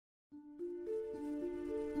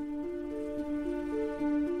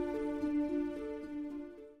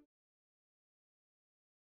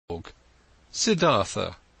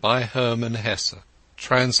Siddhartha by Hermann Hesse.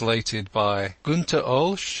 Translated by Günter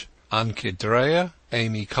Olsch, Anke Dreyer,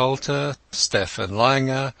 Amy Coulter, Stefan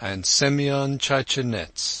Langer and Semyon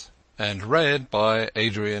Chichenets. And read by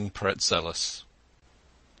Adrian Pretzelis.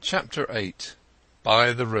 Chapter 8.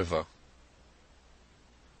 By the River.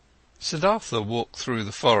 Siddhartha walked through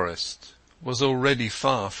the forest, was already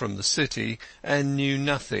far from the city, and knew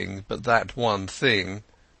nothing but that one thing,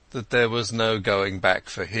 that there was no going back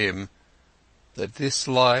for him, that this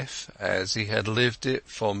life, as he had lived it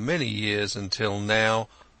for many years until now,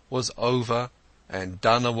 was over and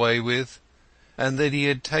done away with, and that he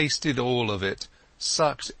had tasted all of it,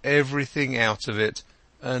 sucked everything out of it,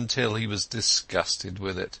 until he was disgusted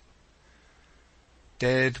with it.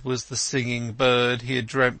 Dead was the singing bird he had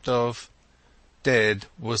dreamt of, dead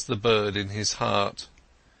was the bird in his heart.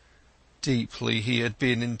 Deeply he had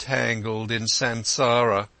been entangled in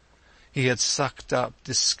samsara. He had sucked up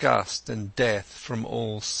disgust and death from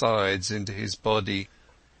all sides into his body,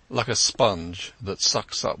 like a sponge that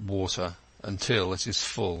sucks up water until it is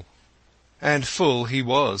full. And full he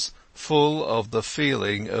was, full of the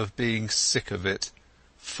feeling of being sick of it,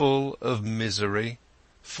 full of misery,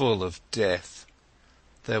 full of death.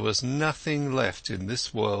 There was nothing left in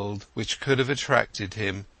this world which could have attracted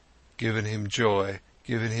him, given him joy,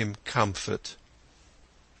 given him comfort.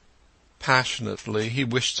 Passionately he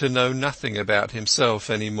wished to know nothing about himself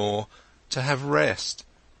any more, to have rest,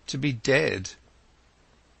 to be dead.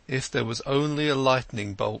 If there was only a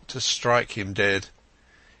lightning bolt to strike him dead,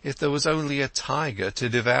 if there was only a tiger to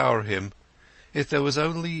devour him, if there was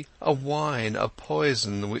only a wine, a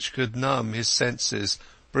poison which could numb his senses,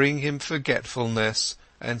 bring him forgetfulness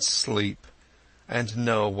and sleep, and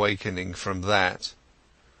no awakening from that.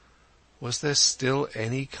 Was there still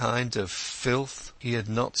any kind of filth he had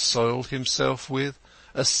not soiled himself with,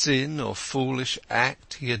 a sin or foolish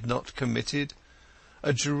act he had not committed,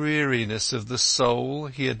 a dreariness of the soul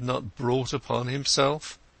he had not brought upon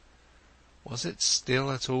himself? Was it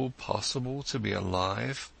still at all possible to be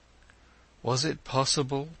alive? Was it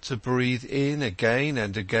possible to breathe in again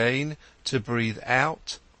and again, to breathe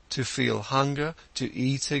out, to feel hunger, to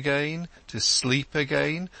eat again, to sleep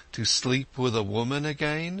with a woman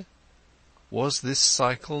again? Was this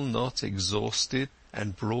cycle not exhausted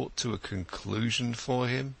and brought to a conclusion for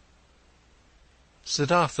him?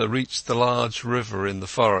 Siddhartha reached the large river in the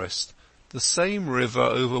forest, the same river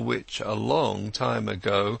over which a long time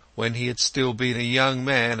ago, when he had still been a young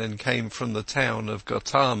man and came from the town of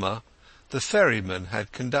Gautama, the ferryman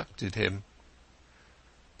had conducted him.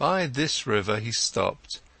 By this river he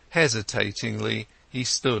stopped. Hesitatingly he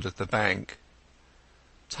stood at the bank.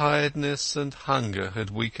 Tiredness and hunger had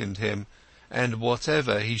weakened him, and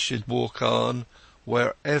whatever he should walk on,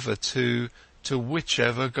 wherever to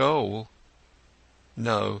whichever goal.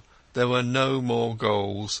 No, there were no more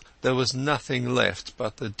goals, there was nothing left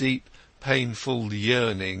but the deep, painful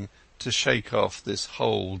yearning to shake off this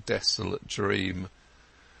whole desolate dream,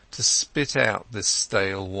 to spit out this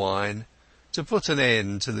stale wine, to put an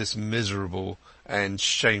end to this miserable and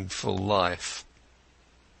shameful life.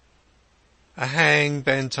 A hang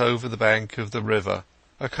bent over the bank of the river,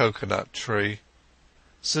 a coconut tree.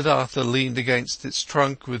 Siddhartha leaned against its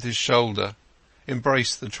trunk with his shoulder,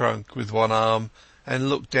 embraced the trunk with one arm, and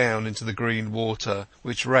looked down into the green water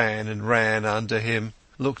which ran and ran under him,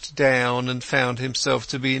 looked down and found himself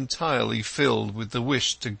to be entirely filled with the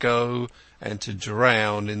wish to go and to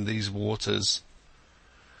drown in these waters.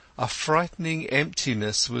 A frightening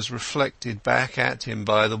emptiness was reflected back at him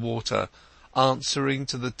by the water, answering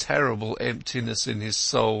to the terrible emptiness in his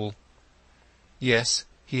soul. Yes,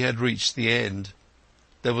 he had reached the end.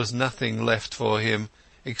 There was nothing left for him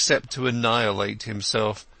except to annihilate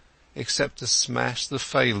himself, except to smash the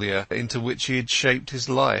failure into which he had shaped his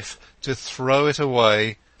life, to throw it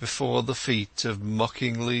away before the feet of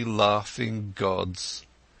mockingly laughing gods.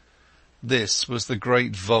 This was the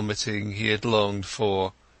great vomiting he had longed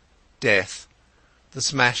for, death, the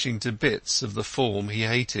smashing to bits of the form he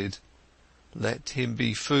hated. Let him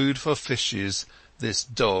be food for fishes, this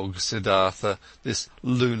dog Siddhartha, this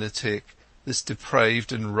lunatic, this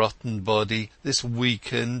depraved and rotten body, this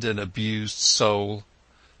weakened and abused soul.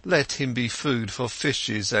 Let him be food for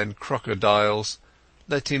fishes and crocodiles.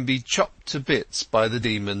 Let him be chopped to bits by the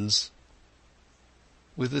demons.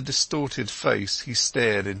 With a distorted face he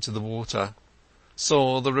stared into the water,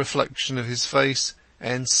 saw the reflection of his face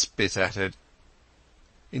and spit at it.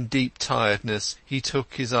 In deep tiredness he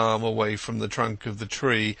took his arm away from the trunk of the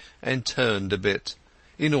tree and turned a bit,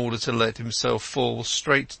 in order to let himself fall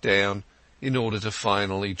straight down, in order to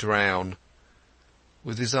finally drown.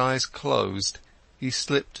 With his eyes closed, he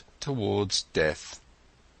slipped towards death.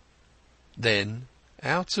 Then,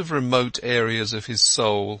 out of remote areas of his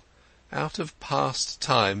soul, out of past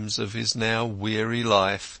times of his now weary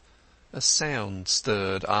life, a sound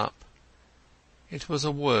stirred up. It was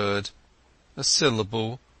a word, a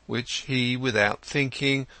syllable, which he, without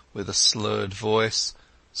thinking, with a slurred voice,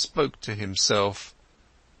 spoke to himself,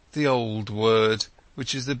 the old word,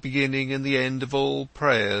 which is the beginning and the end of all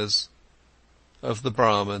prayers of the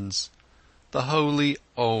Brahmins, the holy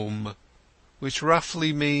Om, which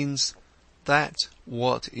roughly means that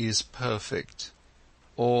what is perfect,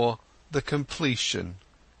 or the completion.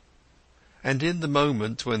 And in the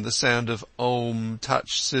moment when the sound of Om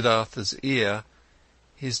touched Siddhartha's ear,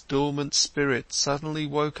 his dormant spirit suddenly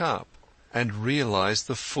woke up and realized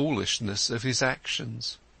the foolishness of his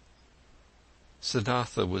actions.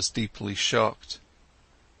 Siddhartha was deeply shocked.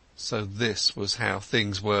 So this was how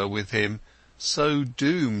things were with him. So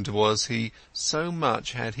doomed was he, so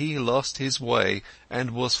much had he lost his way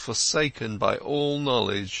and was forsaken by all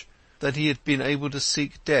knowledge, that he had been able to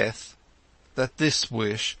seek death, that this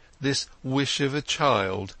wish of a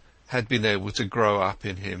child, had been able to grow up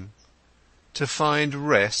in him, to find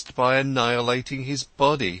rest by annihilating his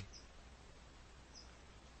body.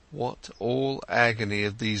 What all agony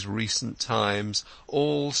of these recent times,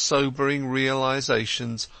 all sobering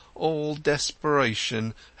realizations, all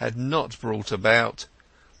desperation had not brought about,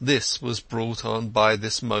 this was brought on by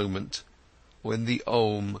this moment, when the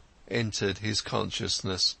Om entered his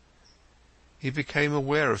consciousness. He became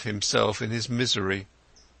aware of himself in his misery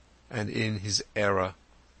and in his error.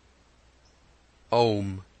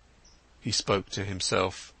 Om, he spoke to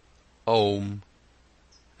himself, Om.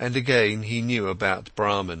 And again he knew about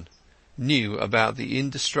Brahman, knew about the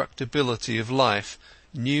indestructibility of life,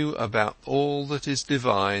 knew about all that is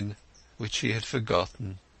divine, which he had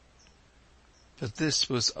forgotten. But this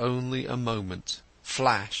was only a moment,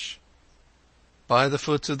 flash. By the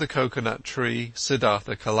foot of the coconut tree,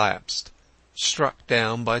 Siddhartha collapsed, struck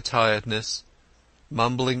down by tiredness,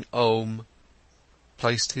 mumbling Om,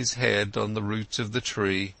 placed his head on the root of the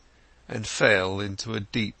tree, and fell into a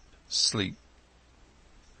deep sleep.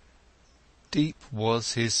 Deep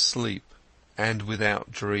was his sleep, and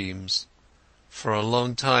without dreams. For a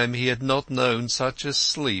long time he had not known such a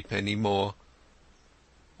sleep any more.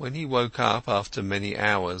 When he woke up after many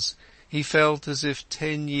hours, he felt as if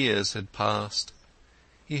 10 years had passed.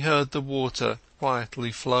 He heard the water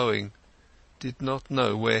quietly flowing, did not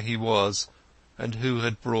know where he was, and who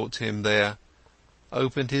had brought him there,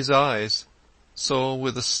 opened his eyes, saw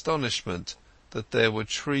with astonishment that there were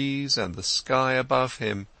trees and the sky above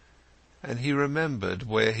him, and he remembered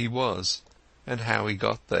where he was and how he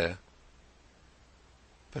got there.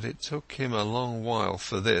 But it took him a long while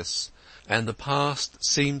for this, and the past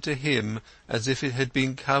seemed to him as if it had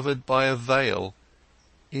been covered by a veil,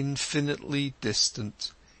 infinitely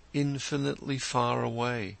distant, infinitely far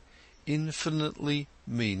away, infinitely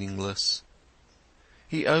meaningless.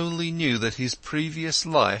 He only knew that his previous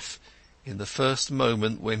life, in the first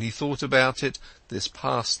moment when he thought about it, this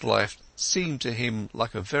past life seemed to him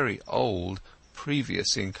like a very old,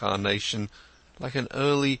 previous incarnation, like an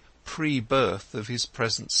early pre-birth of his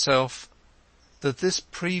present self, that this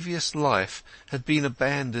previous life had been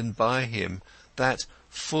abandoned by him, that,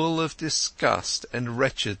 full of disgust and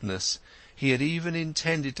wretchedness, he had even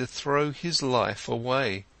intended to throw his life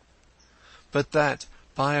away, but that,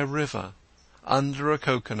 by a river, under a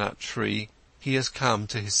coconut tree, he has come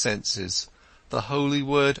to his senses, the holy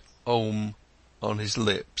word Om on his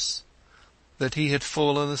lips, that he had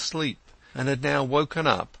fallen asleep and had now woken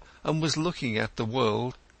up and was looking at the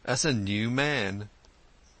world as a new man.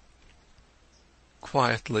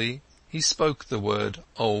 Quietly, he spoke the word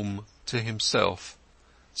Om to himself,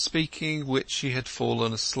 speaking which he had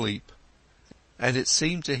fallen asleep, and it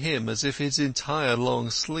seemed to him as if his entire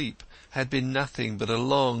long sleep had been nothing but a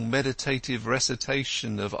long meditative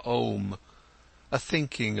recitation of Om, a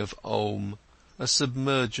thinking of Om, a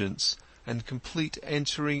submergence and complete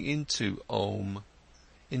entering into Om,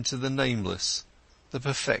 into the nameless, the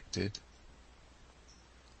perfected.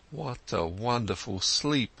 What a wonderful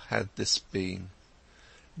sleep had this been!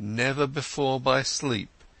 Never before by sleep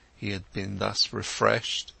he had been thus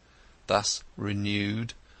refreshed, thus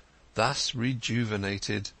renewed, thus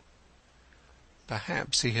rejuvenated.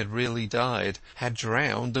 Perhaps he had really died, had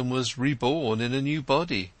drowned and was reborn in a new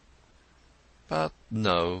body. But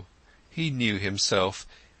no, he knew himself,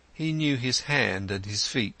 he knew his hand and his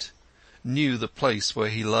feet, knew the place where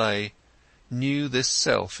he lay, knew this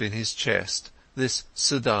self in his chest, this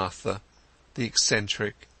Siddhartha, the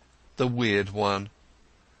eccentric, the weird one.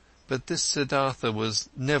 But this Siddhartha was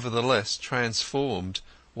nevertheless transformed,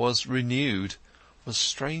 was renewed, was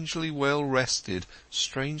strangely well rested,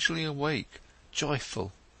 strangely awake,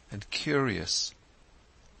 joyful and curious.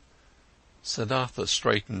 Siddhartha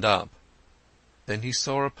straightened up. Then he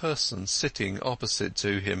saw a person sitting opposite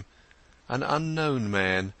to him, an unknown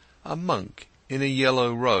man, a monk in a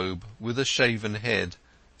yellow robe with a shaven head,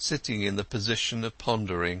 sitting in the position of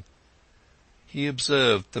pondering. He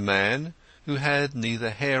observed the man, who had neither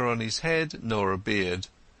hair on his head nor a beard,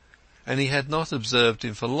 and he had not observed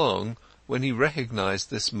him for long when he recognized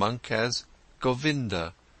this monk as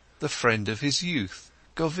Govinda, the friend of his youth,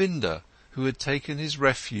 Govinda, who had taken his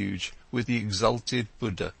refuge with the exalted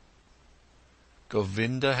Buddha.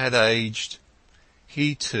 Govinda had aged,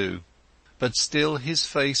 he too, but still his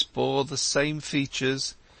face bore the same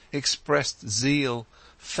features, expressed zeal,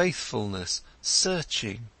 faithfulness,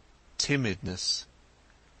 searching, timidness.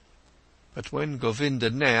 But when Govinda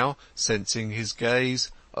now, sensing his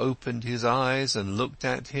gaze, opened his eyes and looked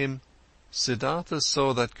at him, Siddhartha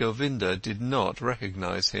saw that Govinda did not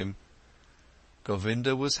recognize him.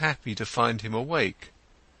 Govinda was happy to find him awake.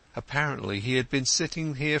 Apparently he had been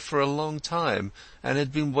sitting here for a long time and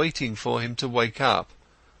had been waiting for him to wake up,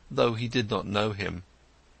 though he did not know him.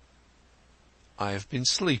 "I have been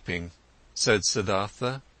sleeping," said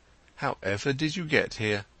Siddhartha. "However did you get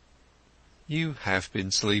here?" "You have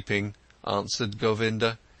been sleeping," answered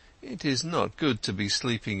Govinda. "It is not good to be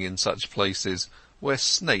sleeping in such places, where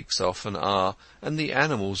snakes often are, and the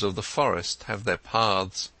animals of the forest have their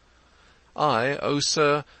paths. I, O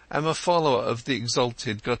sir, am a follower of the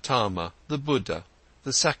exalted Gautama, the Buddha,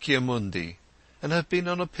 the Sakyamundi, and have been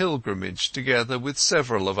on a pilgrimage together with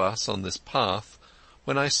several of us on this path,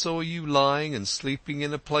 when I saw you lying and sleeping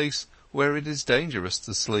in a place where it is dangerous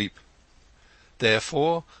to sleep.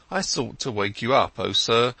 Therefore I sought to wake you up, O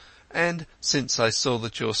sir, and, since I saw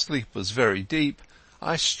that your sleep was very deep,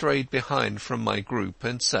 I strayed behind from my group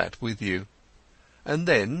and sat with you. And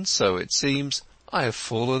then, so it seems, I have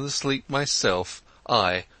fallen asleep myself,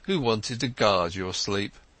 I, who wanted to guard your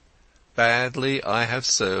sleep. Badly I have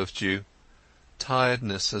served you.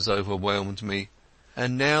 Tiredness has overwhelmed me,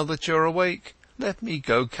 and now that you're awake, let me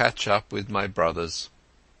go catch up with my brothers."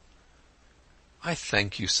 "I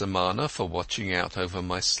thank you, Samana, for watching out over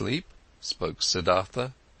my sleep," spoke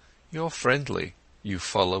Siddhartha. "You're friendly, you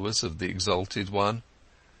followers of the Exalted One.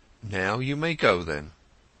 Now you may go then."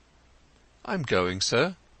 "I'm going,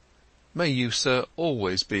 sir. May you, sir,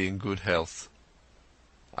 always be in good health."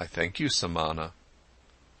 "I thank you, Samana."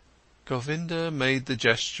 Govinda made the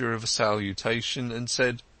gesture of a salutation and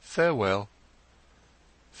said, "Farewell."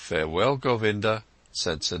 "Farewell, Govinda,"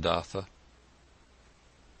 said Siddhartha.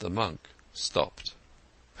 The monk stopped.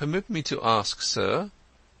 "Permit me to ask, sir,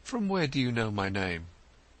 from where do you know my name?"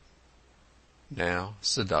 Now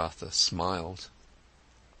Siddhartha smiled.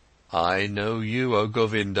 "I know you, O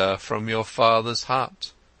Govinda, from your father's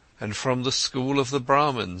hut, and from the school of the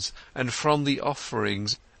Brahmins, and from the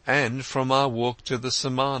offerings, and from our walk to the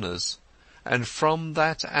Samanas, and from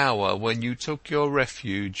that hour when you took your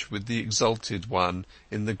refuge with the Exalted One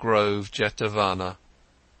in the grove Jetavana."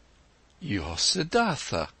 "You're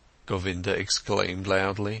Siddhartha!" Govinda exclaimed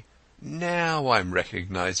loudly. "Now I'm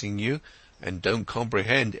recognizing you, and don't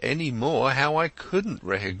comprehend any more how I couldn't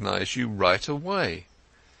recognize you right away.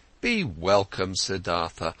 Be welcome,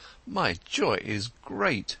 Siddhartha. My joy is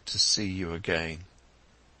great to see you again."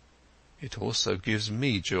 "It also gives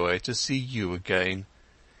me joy to see you again.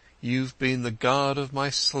 You've been the guard of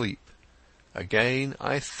my sleep. Again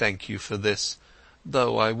I thank you for this,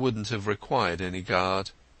 though I wouldn't have required any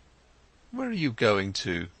guard. Where are you going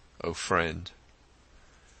to, O friend?"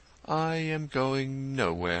 "I am going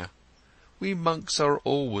nowhere. We monks are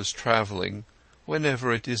always travelling.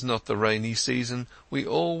 Whenever it is not the rainy season, we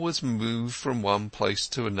always move from one place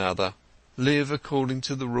to another, live according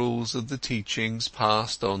to the rules of the teachings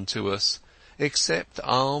passed on to us, accept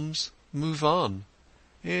alms, move on.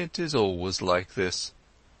 It is always like this.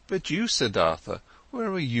 But you, Siddhartha,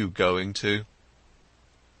 where are you going to?"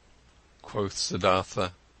 Quoth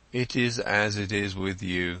Siddhartha, "It is as it is with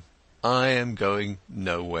you. I am going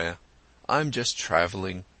nowhere. I'm just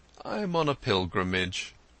travelling. I'm on a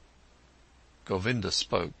pilgrimage." Govinda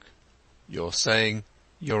spoke. "You're saying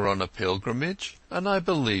you're on a pilgrimage, and I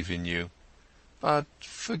believe in you. But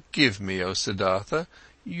forgive me, O Siddhartha,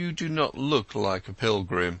 you do not look like a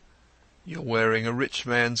pilgrim. You're wearing a rich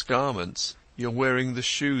man's garments, you're wearing the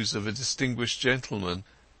shoes of a distinguished gentleman,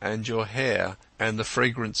 and your hair and the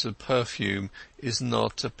fragrance of perfume is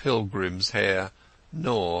not a pilgrim's hair,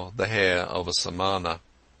 nor the hair of a samana."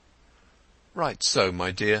 "Right so,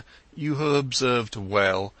 my dear, you have observed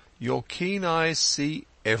well, your keen eyes see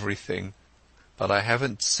everything. But I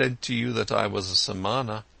haven't said to you that I was a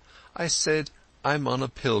samana. I said I'm on a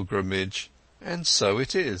pilgrimage, and so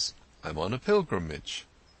it is, I'm on a pilgrimage."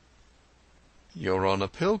 "You're on a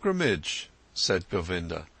pilgrimage," said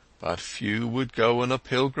Govinda, "but few would go on a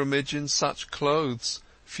pilgrimage in such clothes,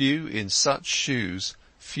 few in such shoes,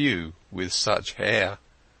 few with such hair.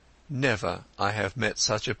 Never I have met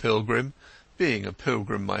such a pilgrim, being a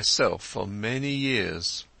pilgrim myself for many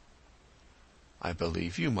years." "I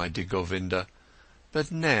believe you, my dear Govinda,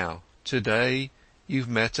 but now, today, you've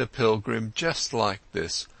met a pilgrim just like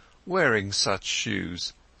this, wearing such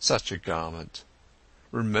shoes, such a garment.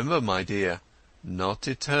 Remember, my dear, not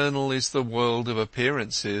eternal is the world of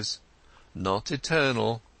appearances, not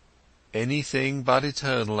eternal. Anything but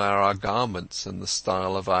eternal are our garments and the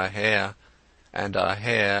style of our hair and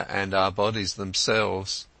our bodies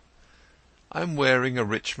themselves. I'm wearing a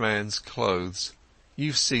rich man's clothes,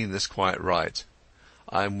 you've seen this quite right.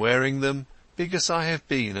 I'm wearing them because I have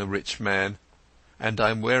been a rich man, and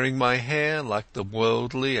I'm wearing my hair like the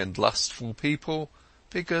worldly and lustful people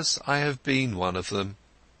because I have been one of them."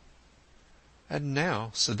 "And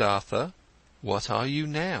now, Siddhartha, what are you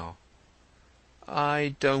now?"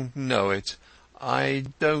 "I don't know it. I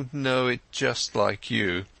don't know it just like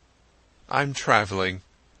you. I'm travelling.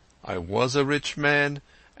 I was a rich man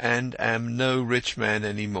and am no rich man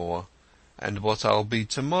any more, and what I'll be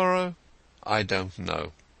tomorrow, I don't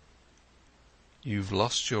know." "You've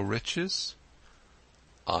lost your riches?"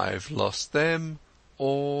 "I've lost them,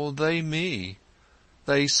 or they me.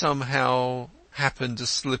 They somehow happen to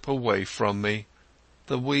slip away from me.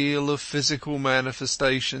 The wheel of physical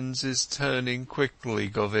manifestations is turning quickly,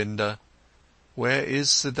 Govinda. Where is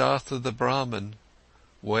Siddhartha the Brahman?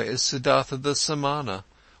 Where is Siddhartha the Samana?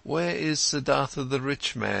 Where is Siddhartha the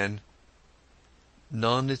rich man?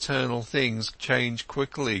 Non-eternal things change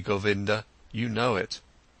quickly, Govinda, you know it."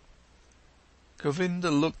 Govinda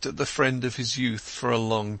looked at the friend of his youth for a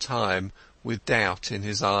long time, with doubt in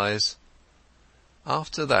his eyes.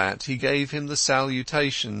 After that he gave him the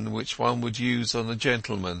salutation which one would use on a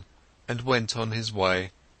gentleman, and went on his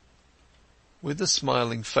way. With a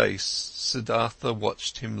smiling face, Siddhartha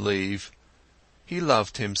watched him leave. He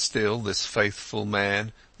loved him still, this faithful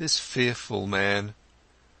man, this fearful man.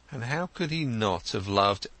 And how could he not have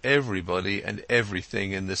loved everybody and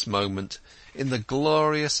everything in this moment, in the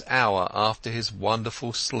glorious hour after his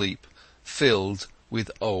wonderful sleep, filled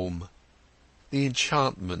with Om? The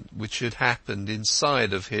enchantment which had happened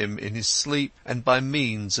inside of him in his sleep and by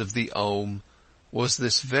means of the Om, was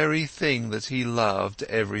this very thing that he loved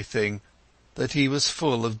everything, that he was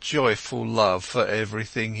full of joyful love for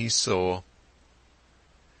everything he saw.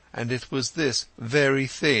 And it was this very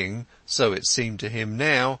thing, so it seemed to him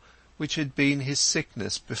now, which had been his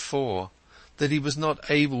sickness before, that he was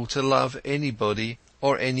not able to love anybody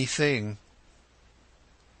or anything.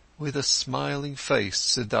 With a smiling face,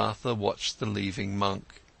 Siddhartha watched the leaving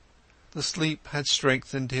monk. The sleep had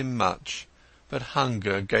strengthened him much, but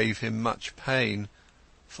hunger gave him much pain,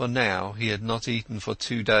 for now he had not eaten for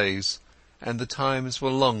 2 days, and the times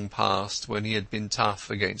were long past when he had been tough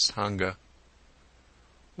against hunger.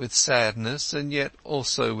 With sadness, and yet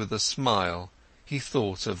also with a smile, he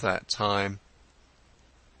thought of that time.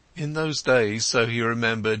 In those days, so he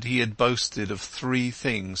remembered, he had boasted of 3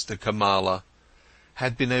 things to Kamala,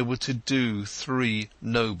 had been able to do 3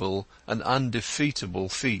 noble and undefeatable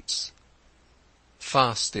feats.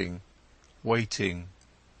 Fasting, waiting,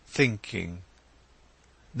 thinking.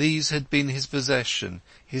 These had been his possession,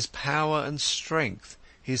 his power and strength,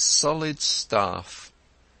 his solid staff.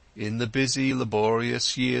 In the busy,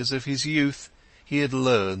 laborious years of his youth, he had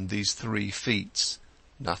learned these 3 feats,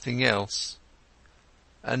 nothing else.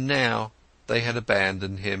 And now they had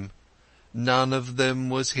abandoned him. None of them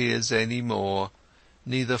was his any more,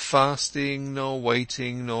 neither fasting, nor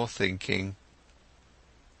waiting, nor thinking.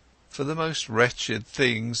 For the most wretched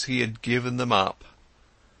things he had given them up,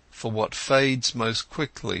 for what fades most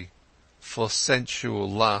quickly, for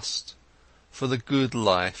sensual lust, for the good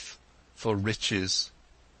life, for riches.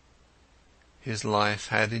 His life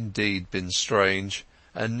had indeed been strange,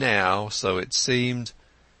 and now, so it seemed,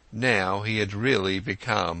 now he had really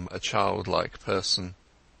become a childlike person.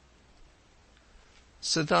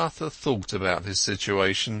 Siddhartha thought about his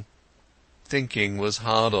situation. Thinking was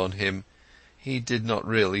hard on him, he did not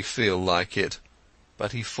really feel like it,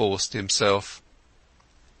 but he forced himself.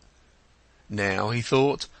 Now, he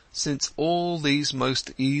thought, since all these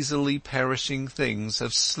most easily perishing things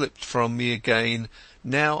have slipped from me again,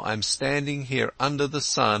 now I'm standing here under the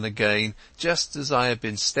sun again, just as I have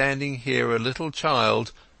been standing here a little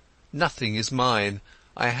child. Nothing is mine,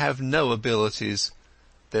 I have no abilities,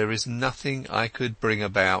 there is nothing I could bring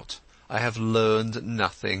about, I have learned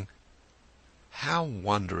nothing. How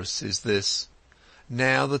wondrous is this!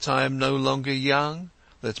 Now that I am no longer young,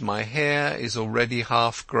 that my hair is already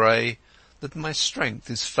half grey, that my strength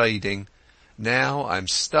is fading, now I'm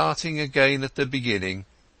starting again at the beginning,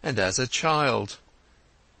 and as a child."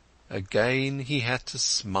 Again he had to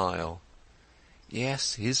smile.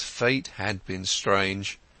 Yes, his fate had been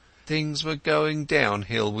strange. Things were going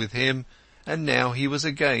downhill with him, and now he was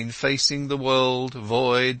again facing the world,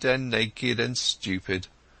 void and naked and stupid.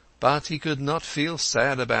 But he could not feel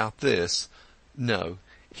sad about this. No,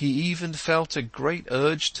 he even felt a great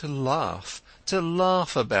urge to laugh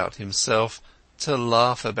about himself, to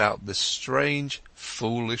laugh about this strange,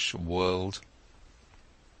 foolish world.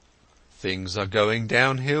 "Things are going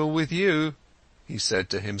downhill with you," he said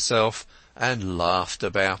to himself, and laughed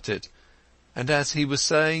about it. And as he was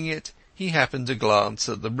saying it, he happened to glance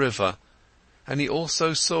at the river, and he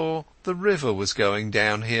also saw the river was going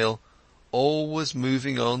downhill, all was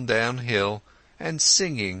moving on downhill, and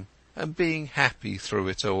singing and being happy through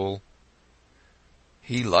it all.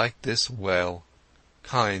 He liked this well.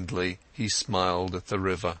 Kindly he smiled at the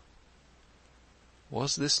river.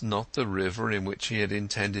 Was this not the river in which he had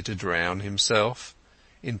intended to drown himself,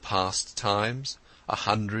 in past times,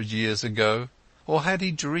 100 years ago, or had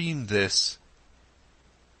he dreamed this?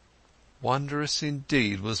 Wondrous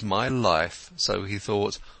indeed was my life, so he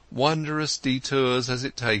thought, wondrous detours has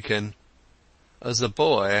it taken. As a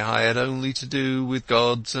boy I had only to do with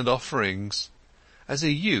gods and offerings. As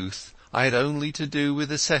a youth I had only to do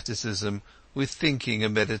with asceticism, with thinking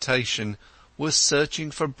and meditation, was searching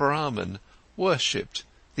for Brahman, worshipped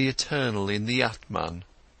the eternal in the Atman.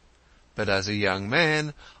 But as a young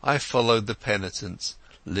man I followed the penitents,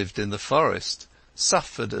 lived in the forest,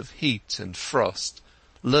 suffered of heat and frost,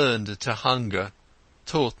 learned to hunger,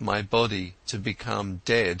 taught my body to become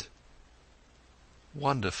dead.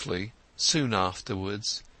 Wonderfully, soon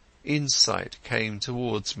afterwards, insight came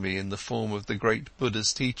towards me in the form of the great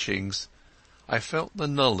Buddha's teachings. I felt the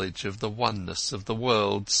knowledge of the oneness of the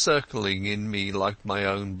world circling in me like my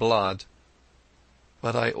own blood.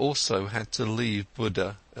 But I also had to leave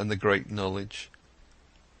Buddha and the great knowledge.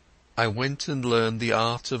 I went and learned the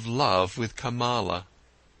art of love with Kamala,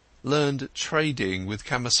 learned trading with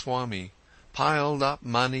Kamaswami, piled up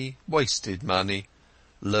money, wasted money,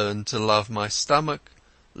 learned to love my stomach,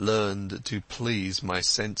 learned to please my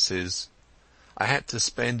senses. I had to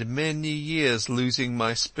spend many years losing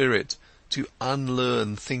my spirit, to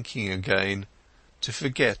unlearn thinking again, to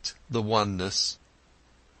forget the oneness.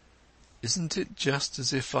 Isn't it just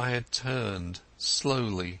as if I had turned,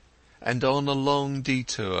 slowly, and on a long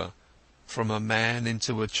detour, from a man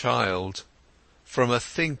into a child, from a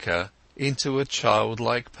thinker into a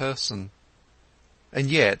childlike person? And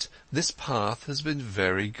yet this path has been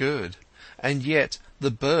very good, and yet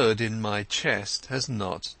the bird in my chest has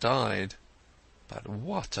not died. But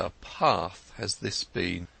what a path has this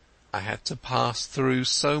been! I had to pass through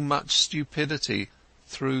so much stupidity,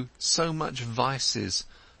 through so much vices,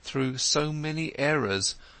 through so many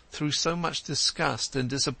errors, through so much disgust and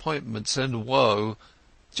disappointments and woe,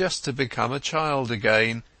 just to become a child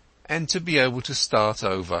again, and to be able to start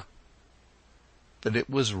over. But it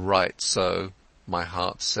was right so, my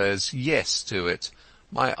heart says yes to it,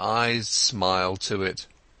 my eyes smile to it.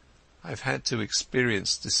 I've had to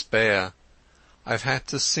experience despair, I've had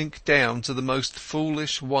to sink down to the most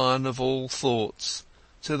foolish one of all thoughts,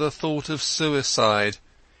 to the thought of suicide,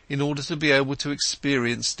 in order to be able to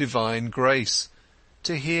experience divine grace,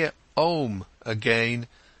 to hear Om again,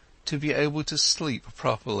 to be able to sleep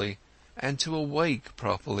properly, and to awake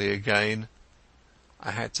properly again.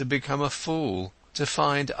 I had to become a fool, to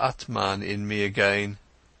find Atman in me again.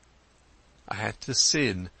 I had to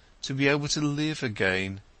sin, to be able to live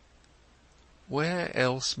again. Where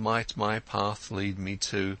else might my path lead me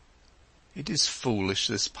to? It is foolish,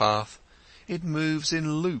 this path. It moves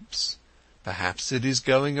in loops. Perhaps it is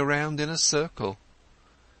going around in a circle.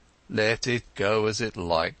 Let it go as it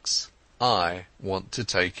likes. I want to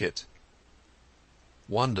take it.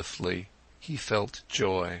 Wonderfully, he felt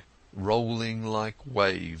joy rolling like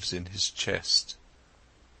waves in his chest.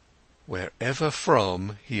 Wherever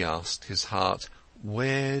from, he asked his heart,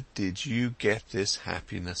 where did you get this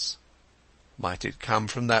happiness? Might it come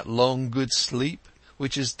from that long good sleep,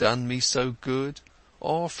 which has done me so good,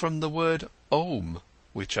 or from the word Om,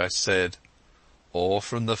 which I said, or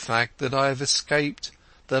from the fact that I have escaped,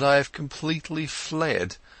 that I have completely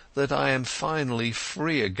fled, that I am finally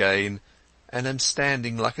free again, and am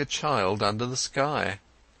standing like a child under the sky?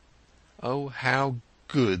 Oh, how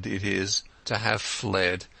good it is to have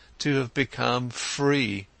fled, to have become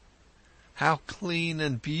free! How clean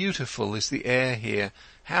and beautiful is the air here,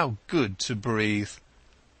 how good to breathe!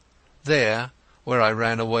 There, Where I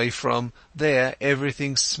ran away from, there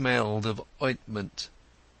everything smelled of ointment,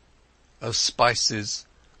 of spices,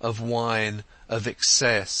 of wine, of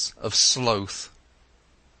excess, of sloth.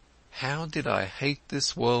 How did I hate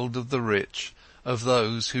this world of the rich, of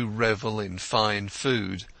those who revel in fine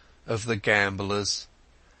food, of the gamblers?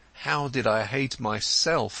 How did I hate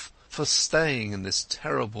myself for staying in this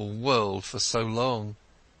terrible world for so long?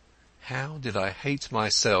 How did I hate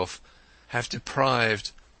myself, have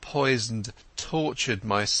deprived, poisoned, tortured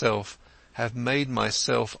myself, have made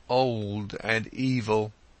myself old and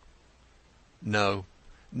evil? No,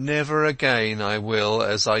 never again I will,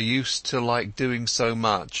 as I used to like doing so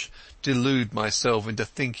much, delude myself into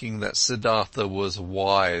thinking that Siddhartha was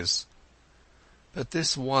wise. But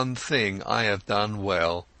this one thing I have done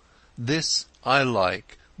well, this I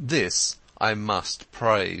like, this I must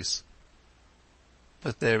praise.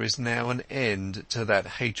 But there is now an end to that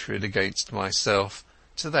hatred against myself,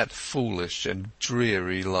 to that foolish and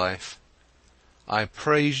dreary life. I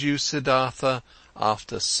praise you, Siddhartha,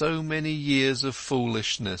 after so many years of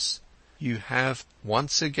foolishness, you have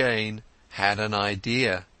once again had an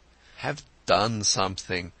idea, have done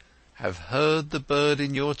something, have heard the bird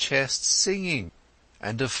in your chest singing,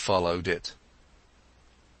 and have followed it.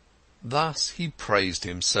 Thus he praised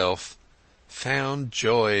himself, found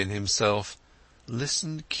joy in himself,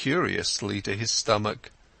 listened curiously to his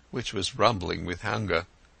stomach, which was rumbling with hunger.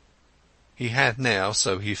 He had now,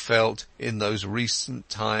 so he felt, in those recent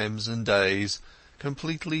times and days,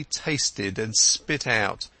 completely tasted and spit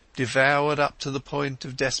out, devoured up to the point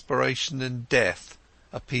of desperation and death,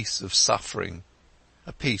 a piece of suffering,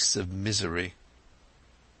 a piece of misery.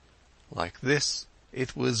 Like this,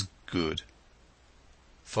 it was good.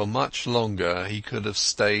 For much longer he could have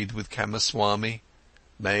stayed with Kamaswami,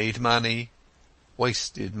 made money,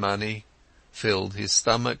 wasted money, filled his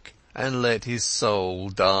stomach and let his soul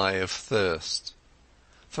die of thirst.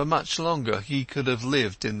 For much longer he could have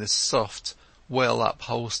lived in this soft,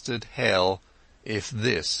 well-upholstered hell, if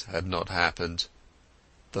this had not happened.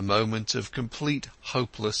 The moment of complete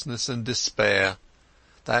hopelessness and despair,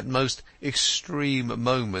 that most extreme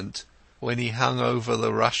moment when he hung over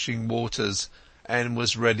the rushing waters and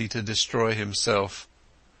was ready to destroy himself.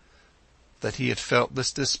 That he had felt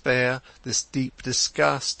this despair, this deep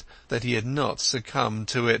disgust, that he had not succumbed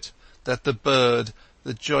to it, that the bird,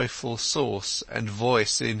 the joyful source and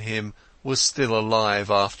voice in him, was still alive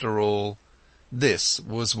after all. This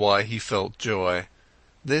was why he felt joy.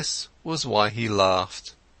 This was why he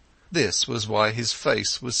laughed. This was why his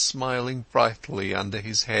face was smiling brightly under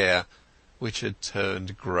his hair, which had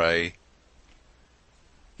turned grey.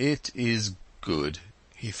 It is good,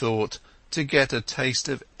 he thought, to get a taste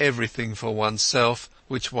of everything for oneself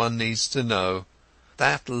which one needs to know.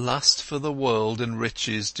 That lust for the world and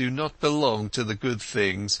riches do not belong to the good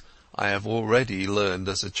things I have already learned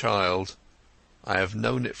as a child. I have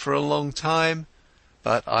known it for a long time,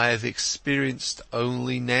 but I have experienced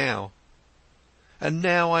only now. And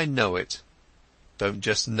now I know it. Don't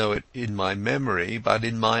just know it in my memory, but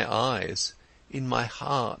in my eyes, in my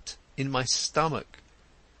heart, in my stomach.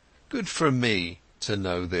 Good for me to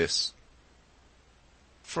know this.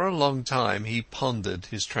 For a long time he pondered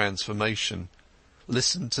his transformation,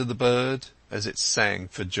 listened to the bird as it sang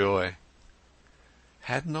for joy.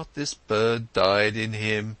 Had not this bird died in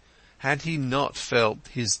him? Had he not felt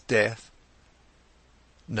his death?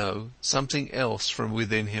 No, something else from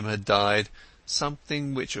within him had died,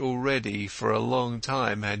 something which already for a long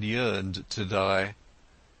time had yearned to die.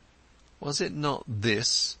 Was it not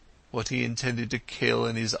this, what he intended to kill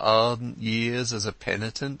in his ardent years as a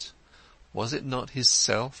penitent? Was it not his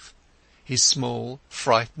self, his small,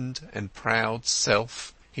 frightened and proud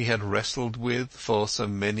self he had wrestled with for so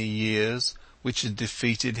many years, which had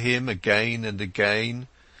defeated him again and again,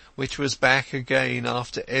 which was back again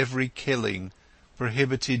after every killing,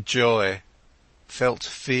 prohibited joy, felt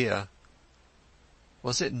fear?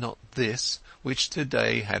 Was it not this which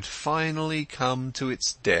today had finally come to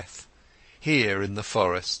its death, here in the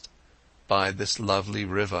forest, by this lovely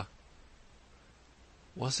river?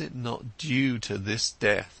 Was it not due to this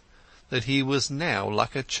death that he was now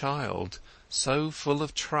like a child, so full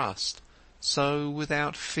of trust, so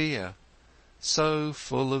without fear, so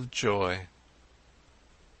full of joy?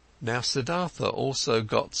 Now Siddhartha also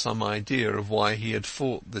got some idea of why he had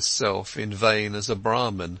fought this self in vain as a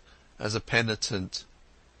Brahmin, as a penitent.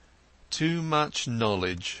 Too much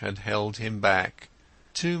knowledge had held him back,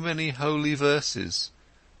 too many holy verses,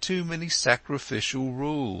 too many sacrificial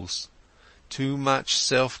rules, too much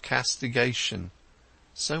self-castigation,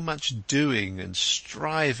 so much doing and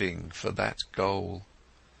striving for that goal.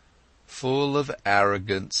 Full of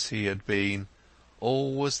arrogance he had been,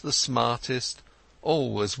 always the smartest,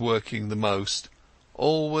 always working the most,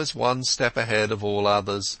 always one step ahead of all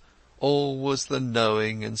others, always the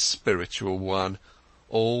knowing and spiritual one,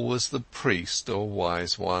 always the priest or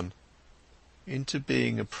wise one. Into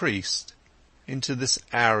being a priest, into this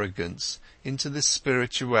arrogance, into this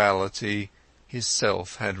spirituality, his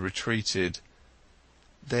self had retreated.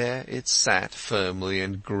 There it sat firmly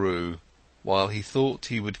and grew, while he thought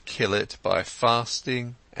he would kill it by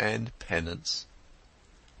fasting and penance.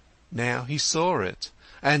 Now he saw it,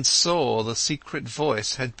 and saw the secret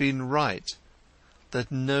voice had been right,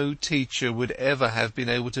 that no teacher would ever have been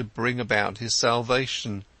able to bring about his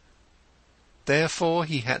salvation. Therefore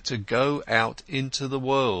he had to go out into the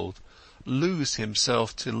world, lose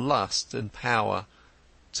himself to lust and power,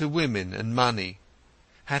 to women and money,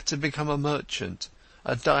 had to become a merchant,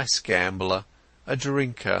 a dice gambler, a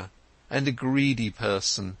drinker, and a greedy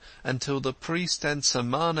person, until the priest and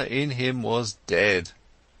samana in him was dead.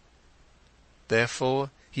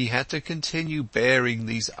 Therefore he had to continue bearing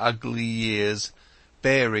these ugly years,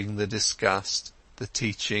 bearing the disgust, the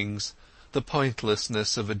teachings, the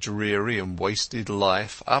pointlessness of a dreary and wasted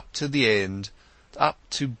life up to the end, up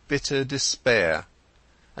to bitter despair,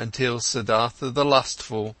 until Siddhartha the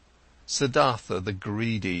lustful, Siddhartha the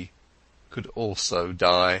greedy, could also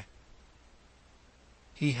die.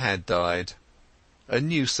 He had died. A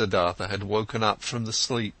new Siddhartha had woken up from the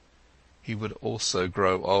sleep. He would also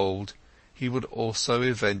grow old. He would also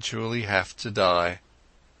eventually have to die.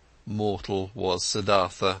 Mortal was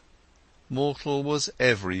Siddhartha. Mortal was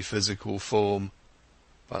every physical form.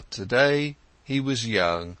 But today he was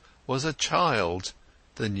young, was a child,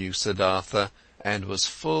 the new Siddhartha, and was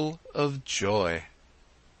full of joy.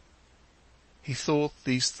 He thought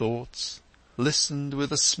these thoughts, listened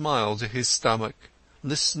with a smile to his stomach,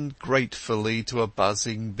 listened gratefully to a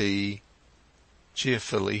buzzing bee.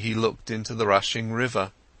 Cheerfully he looked into the rushing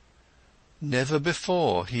river. Never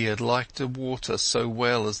before he had liked a water so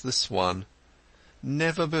well as this one.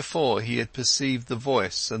 Never before he had perceived the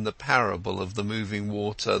voice and the parable of the moving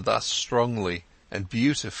water thus strongly and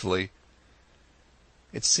beautifully.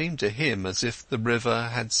 It seemed to him as if the river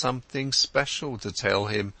had something special to tell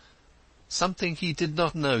him, something he did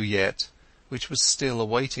not know yet, which was still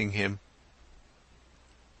awaiting him.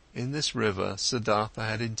 In this river, Siddhartha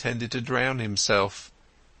had intended to drown himself.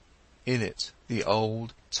 In it, the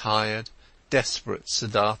old, tired, desperate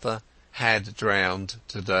Siddhartha had drowned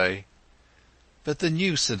today. But the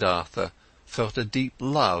new Siddhartha felt a deep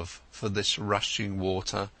love for this rushing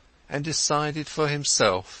water and decided for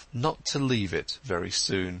himself not to leave it very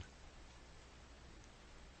soon.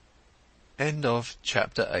 End of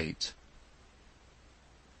chapter 8.